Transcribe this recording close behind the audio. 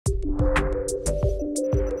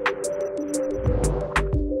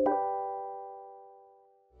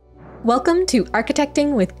Welcome to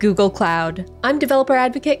Architecting with Google Cloud. I'm developer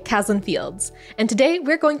advocate Kaslin Fields, and today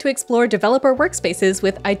we're going to explore developer workspaces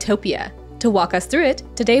with Itopia. To walk us through it,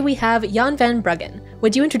 today we have Jan Van Bruggen.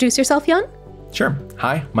 Would you introduce yourself, Jan? Sure.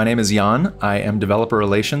 Hi, my name is Jan. I am developer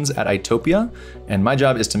relations at Itopia, and my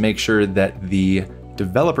job is to make sure that the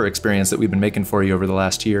developer experience that we've been making for you over the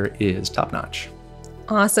last year is top-notch.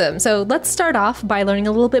 Awesome. So let's start off by learning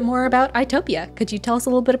a little bit more about Itopia. Could you tell us a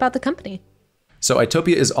little bit about the company? So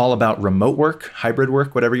Itopia is all about remote work, hybrid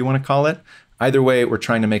work, whatever you want to call it. Either way, we're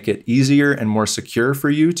trying to make it easier and more secure for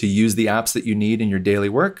you to use the apps that you need in your daily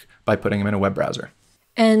work by putting them in a web browser.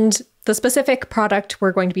 And the specific product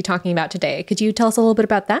we're going to be talking about today, could you tell us a little bit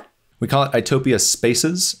about that? We call it Itopia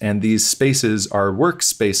Spaces, and these spaces are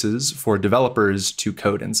workspaces for developers to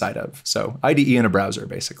code inside of. So IDE in a browser,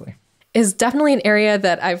 basically. Is definitely an area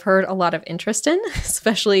that I've heard a lot of interest in,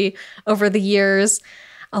 especially over the years.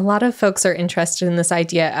 A lot of folks are interested in this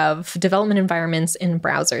idea of development environments in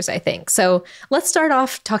browsers, I think. So let's start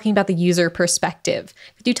off talking about the user perspective.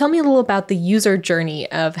 Could you tell me a little about the user journey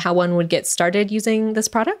of how one would get started using this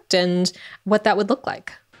product and what that would look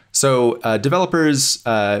like? So developers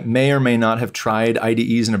may or may not have tried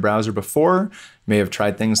IDEs in a browser before, may have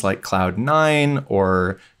tried things like Cloud9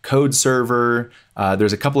 or Code Server.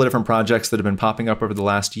 There's a couple of different projects that have been popping up over the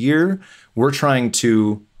last year. We're trying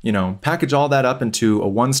to package all that up into a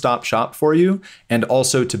one-stop shop for you, and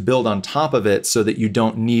also to build on top of it so that you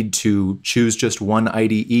don't need to choose just one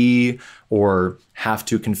IDE or have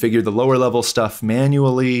to configure the lower level stuff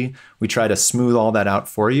manually. We try to smooth all that out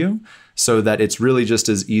for you so that it's really just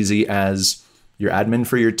as easy as your admin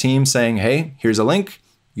for your team saying, hey, here's a link.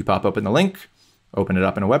 You pop open the link, open it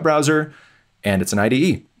up in a web browser, and it's an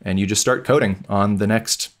IDE. And you just start coding on the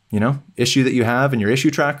next, issue that you have in your issue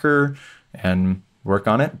tracker and work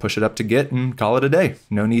on it, push it up to Git, and call it a day.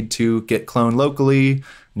 No need to git clone locally,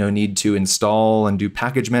 no need to install and do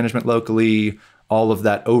package management locally. All of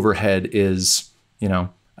that overhead is,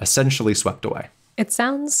 essentially swept away. It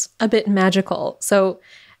sounds a bit magical. So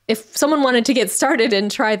if someone wanted to get started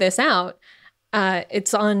and try this out,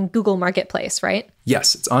 it's on Google Marketplace, right?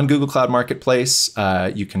 Yes, it's on Google Cloud Marketplace.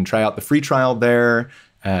 You can try out the free trial there.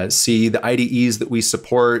 See the IDEs that we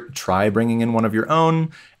support, try bringing in one of your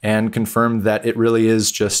own, and confirm that it really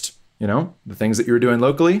is just, the things that you were doing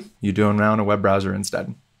locally, you do them now in a web browser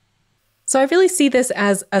instead. So I really see this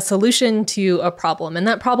as a solution to a problem, and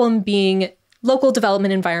that problem being local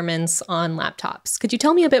development environments on laptops. Could you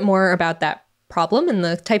tell me a bit more about that problem and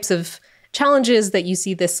the types of challenges that you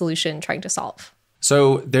see this solution trying to solve?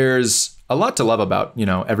 So there's a lot to love about,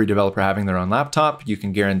 every developer having their own laptop. You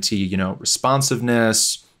can guarantee,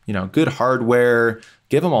 responsiveness, good hardware,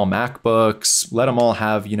 give them all MacBooks, let them all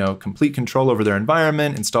have, complete control over their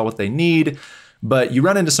environment, install what they need. But you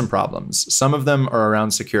run into some problems. Some of them are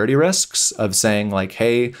around security risks of saying like,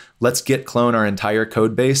 hey, let's git clone our entire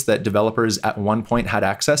code base that developers at one point had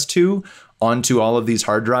access to onto all of these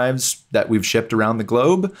hard drives that we've shipped around the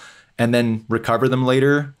globe, and then recover them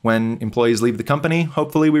later when employees leave the company.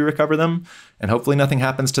 Hopefully we recover them, and hopefully nothing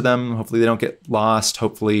happens to them. Hopefully they don't get lost.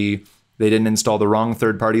 Hopefully they didn't install the wrong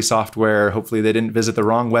third-party software. Hopefully they didn't visit the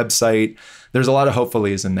wrong website. There's a lot of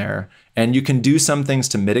hopefullys in there. And you can do some things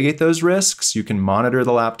to mitigate those risks. You can monitor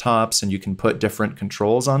the laptops and you can put different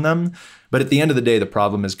controls on them. But at the end of the day, the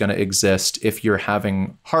problem is going to exist if you're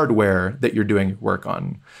having hardware that you're doing work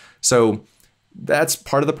on. So that's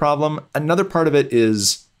part of the problem. Another part of it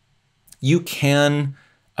is you can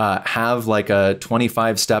have like a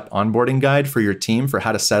 25-step onboarding guide for your team for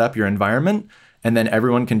how to set up your environment, and then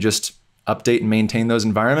everyone can just update and maintain those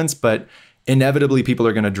environments. But inevitably, people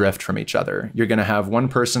are going to drift from each other. You're going to have one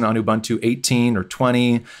person on Ubuntu 18 or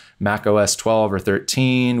 20, Mac OS 12 or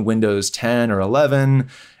 13, Windows 10 or 11.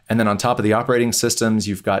 And then on top of the operating systems,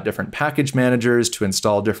 you've got different package managers to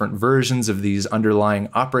install different versions of these underlying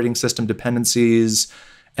operating system dependencies.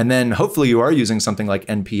 And then hopefully you are using something like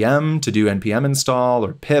NPM to do NPM install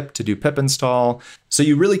or pip to do pip install. So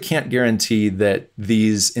you really can't guarantee that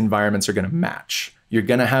these environments are going to match. You're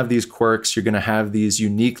going to have these quirks. You're going to have these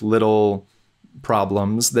unique little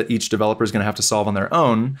problems that each developer is going to have to solve on their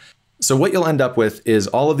own. So what you'll end up with is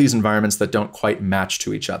all of these environments that don't quite match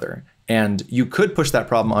to each other. And you could push that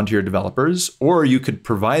problem onto your developers, or you could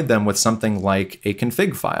provide them with something like a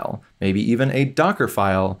config file, maybe even a Docker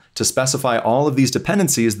file to specify all of these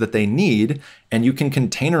dependencies that they need. And you can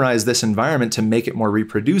containerize this environment to make it more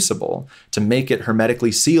reproducible, to make it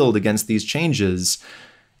hermetically sealed against these changes.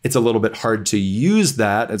 It's a little bit hard to use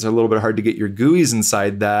that. It's a little bit hard to get your GUIs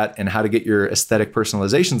inside that and how to get your aesthetic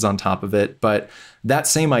personalizations on top of it. But that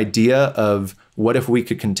same idea of what if we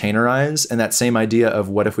could containerize and that same idea of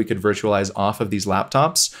what if we could virtualize off of these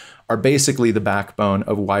laptops are basically the backbone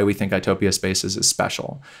of why we think Itopia Spaces is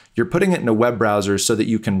special. You're putting it in a web browser so that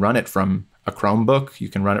you can run it from a Chromebook, you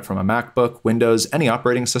can run it from a MacBook, Windows, any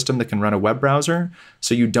operating system that can run a web browser.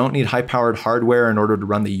 So you don't need high-powered hardware in order to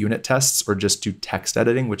run the unit tests or just do text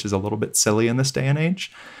editing, which is a little bit silly in this day and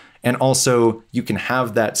age. And also, you can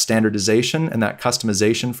have that standardization and that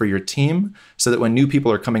customization for your team so that when new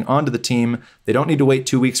people are coming onto the team, they don't need to wait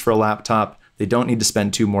 2 weeks for a laptop. They don't need to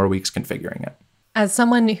spend 2 more weeks configuring it. As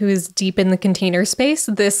someone who is deep in the container space,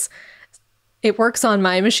 this "it works on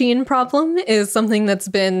my machine" problem is something that's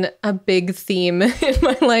been a big theme in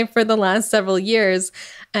my life for the last several years.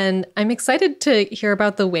 And I'm excited to hear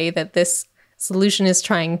about the way that this solution is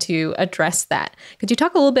trying to address that. Could you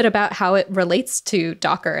talk a little bit about how it relates to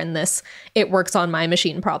Docker and this "it works on my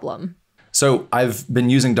machine" problem? So I've been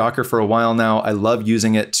using Docker for a while now. I love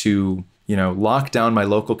using it to lock down my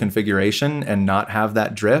local configuration and not have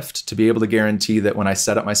that drift, to be able to guarantee that when I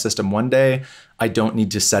set up my system one day, I don't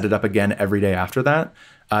need to set it up again every day after that.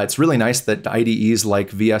 It's really nice that IDEs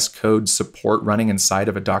like VS Code support running inside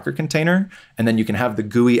of a Docker container, and then you can have the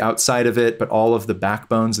GUI outside of it, but all of the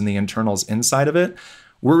backbones and the internals inside of it.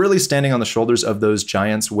 We're really standing on the shoulders of those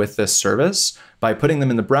giants with this service. By putting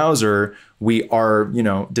them in the browser, we are,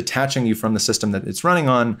 detaching you from the system that it's running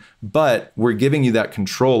on, but we're giving you that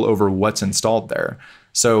control over what's installed there.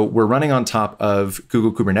 So we're running on top of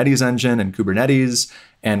Google Kubernetes Engine and Kubernetes,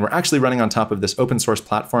 and we're actually running on top of this open source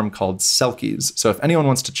platform called Selkies. So if anyone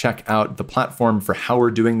wants to check out the platform for how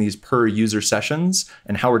we're doing these per user sessions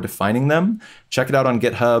and how we're defining them, check it out on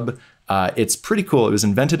GitHub. It's pretty cool. It was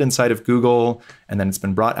invented inside of Google, and then it's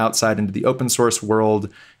been brought outside into the open source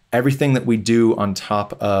world. Everything that we do on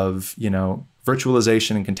top of,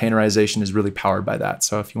 virtualization and containerization is really powered by that.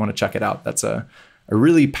 So if you want to check it out, that's a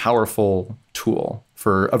really powerful tool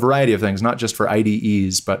for a variety of things, not just for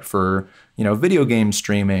IDEs, but for, video game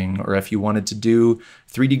streaming, or if you wanted to do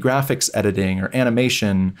 3D graphics editing or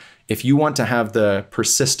animation. If you want to have the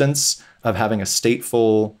persistence of having a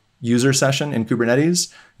stateful user session in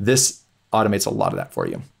Kubernetes, this automates a lot of that for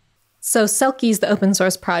you. So Selkies, the open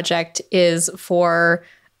source project, is for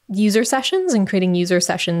user sessions and creating user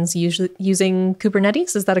sessions using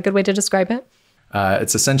Kubernetes. Is that a good way to describe it?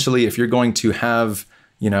 It's essentially, if you're going to have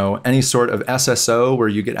any sort of SSO where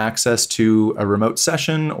you get access to a remote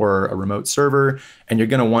session or a remote server, and you're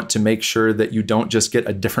going to want to make sure that you don't just get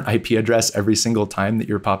a different IP address every single time that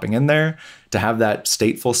you're popping in there, to have that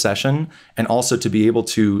stateful session, and also to be able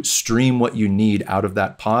to stream what you need out of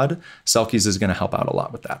that pod, Selkies is going to help out a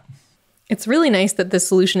lot with that. It's really nice that this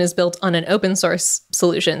solution is built on an open source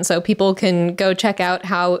solution, so people can go check out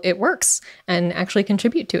how it works and actually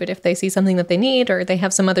contribute to it if they see something that they need or they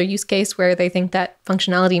have some other use case where they think that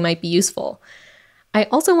functionality might be useful. I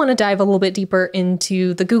also want to dive a little bit deeper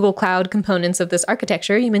into the Google Cloud components of this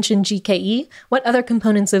architecture. You mentioned GKE. What other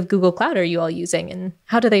components of Google Cloud are you all using, and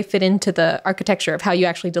how do they fit into the architecture of how you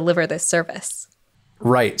actually deliver this service?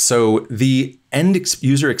 Right. So the end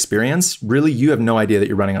user experience, really, you have no idea that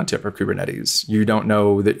you're running on tip or Kubernetes. You don't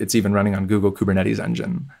know that it's even running on Google Kubernetes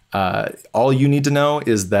Engine. All you need to know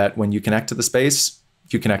is that when you connect to the space,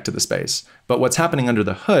 you connect to the space. But what's happening under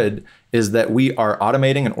the hood is that we are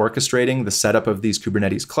automating and orchestrating the setup of these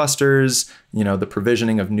Kubernetes clusters, the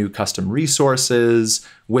provisioning of new custom resources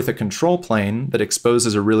with a control plane that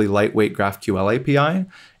exposes a really lightweight GraphQL API.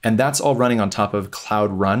 And that's all running on top of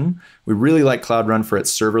Cloud Run. We really like Cloud Run for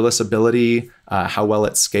its serverless ability, how well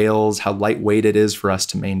it scales, how lightweight it is for us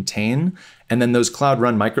to maintain. And then those Cloud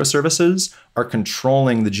Run microservices are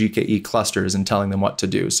controlling the GKE clusters and telling them what to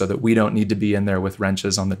do so that we don't need to be in there with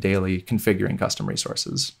wrenches on the daily configuring custom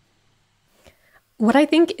resources. What I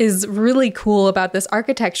think is really cool about this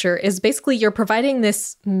architecture is basically you're providing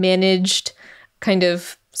this managed kind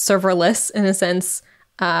of serverless, in a sense,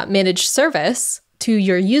 managed service to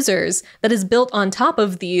your users that is built on top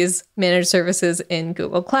of these managed services in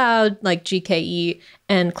Google Cloud, like GKE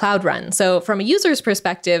and Cloud Run. So from a user's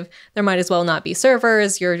perspective, there might as well not be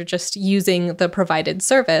servers. You're just using the provided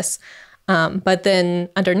service. But then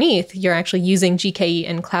underneath, you're actually using GKE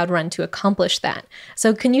and Cloud Run to accomplish that.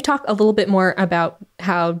 So can you talk a little bit more about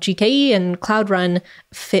how GKE and Cloud Run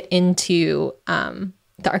fit into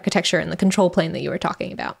the architecture and the control plane that you were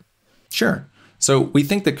talking about? Sure. So we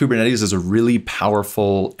think that Kubernetes is a really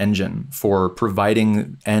powerful engine for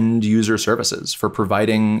providing end user services, for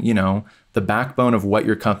providing, the backbone of what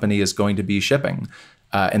your company is going to be shipping.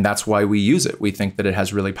 And that's why we use it. We think that it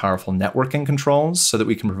has really powerful networking controls so that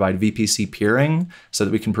we can provide VPC peering, so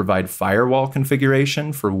that we can provide firewall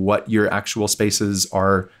configuration for what your actual spaces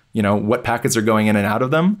are what packets are going in and out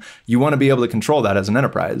of them. You want to be able to control that as an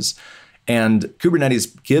enterprise. And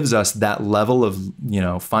Kubernetes gives us that level of,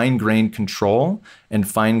 fine-grained control and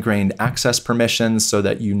fine-grained access permissions so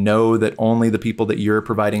that you know that only the people that you're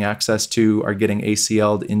providing access to are getting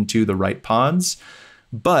ACL'd into the right pods.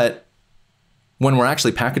 But when we're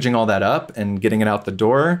actually packaging all that up and getting it out the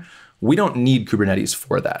door, we don't need Kubernetes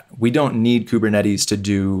for that. We don't need Kubernetes to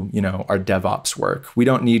do, our DevOps work. We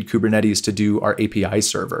don't need Kubernetes to do our API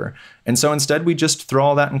server. And so instead, we just throw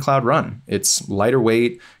all that in Cloud Run. It's lighter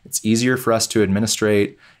weight, it's easier for us to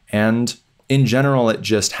administrate, and in general, it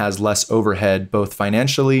just has less overhead, both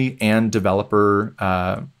financially and developer,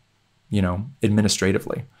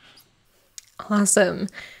 administratively. Awesome.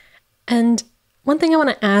 And one thing I want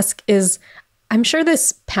to ask is, I'm sure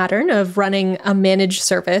this pattern of running a managed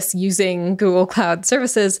service using Google Cloud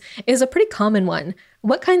Services is a pretty common one.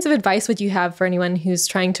 What kinds of advice would you have for anyone who's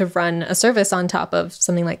trying to run a service on top of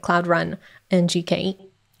something like Cloud Run and GKE?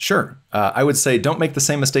 Sure. I would say don't make the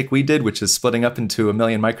same mistake we did, which is splitting up into a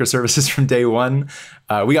million microservices from day one.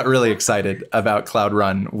 We got really excited about Cloud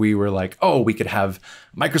Run. We were like, oh, we could have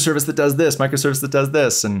microservice that does this, microservice that does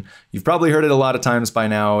this. And you've probably heard it a lot of times by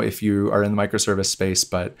now if you are in the microservice space,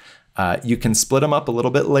 but you can split them up a little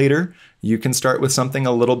bit later. You can start with something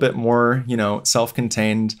a little bit more,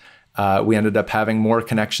 self-contained. We ended up having more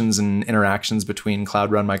connections and interactions between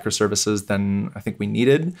Cloud Run microservices than I think we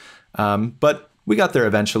needed. But we got there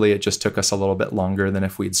eventually. It just took us a little bit longer than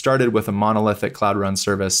if we'd started with a monolithic Cloud Run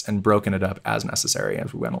service and broken it up as necessary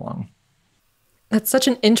as we went along. That's such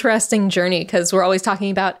an interesting journey because we're always talking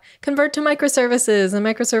about convert to microservices, and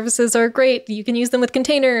microservices are great. You can use them with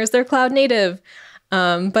containers. They're cloud native.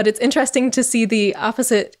 But it's interesting to see the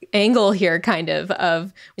opposite angle here, kind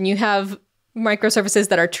of when you have microservices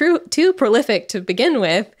that are too prolific to begin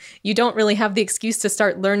with, you don't really have the excuse to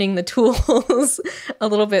start learning the tools a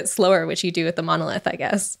little bit slower, which you do with the monolith, I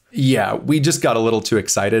guess. Yeah, we just got a little too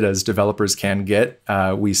excited, as developers can get.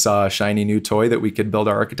 We saw a shiny new toy that we could build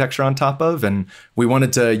our architecture on top of, and we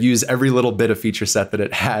wanted to use every little bit of feature set that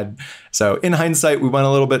it had. So in hindsight, we went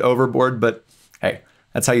a little bit overboard, but hey,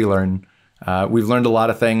 that's how you learn. We've learned a lot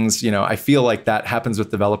of things. I feel like that happens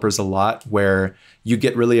with developers a lot, where you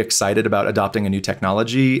get really excited about adopting a new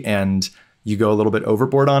technology and you go a little bit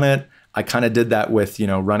overboard on it. I kind of did that with,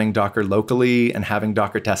 running Docker locally and having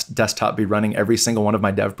Docker desktop be running every single one of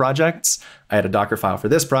my dev projects. I had a Docker file for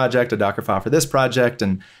this project, a Docker file for this project.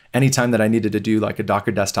 And anytime that I needed to do like a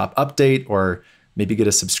Docker desktop update or maybe get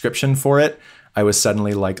a subscription for it, I was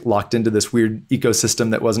suddenly like locked into this weird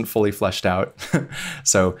ecosystem that wasn't fully fleshed out.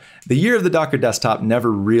 So the year of the Docker desktop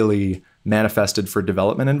never really manifested for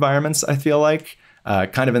development environments, I feel like,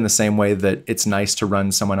 kind of in the same way that it's nice to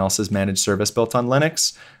run someone else's managed service built on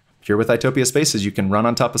Linux. Here with Itopia Spaces, you can run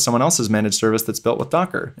on top of someone else's managed service that's built with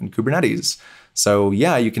Docker and Kubernetes. So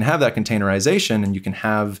yeah, you can have that containerization and you can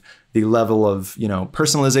have the level of,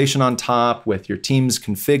 personalization on top with your team's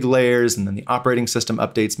config layers and then the operating system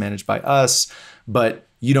updates managed by us. But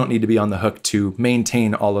you don't need to be on the hook to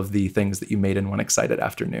maintain all of the things that you made in one excited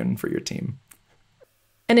afternoon for your team.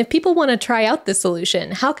 And if people want to try out this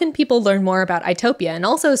solution, how can people learn more about Itopia and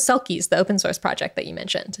also Selkies, the open source project that you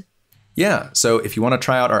mentioned? Yeah, so if you want to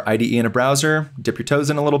try out our IDE in a browser, dip your toes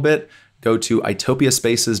in a little bit, go to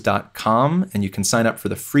itopiaspaces.com and you can sign up for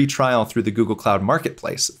the free trial through the Google Cloud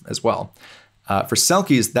Marketplace as well. For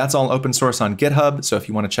Selkies, that's all open source on GitHub. So if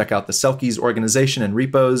you want to check out the Selkies organization and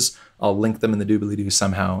repos, I'll link them in the doobly-doo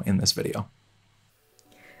somehow in this video.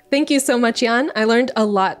 Thank you so much, Jan. I learned a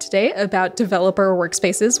lot today about developer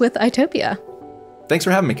workspaces with Itopia. Thanks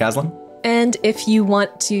for having me, Kaslin. And if you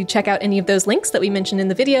want to check out any of those links that we mentioned in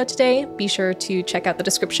the video today, be sure to check out the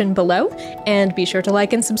description below and be sure to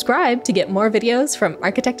like and subscribe to get more videos from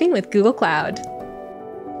Architecting with Google Cloud.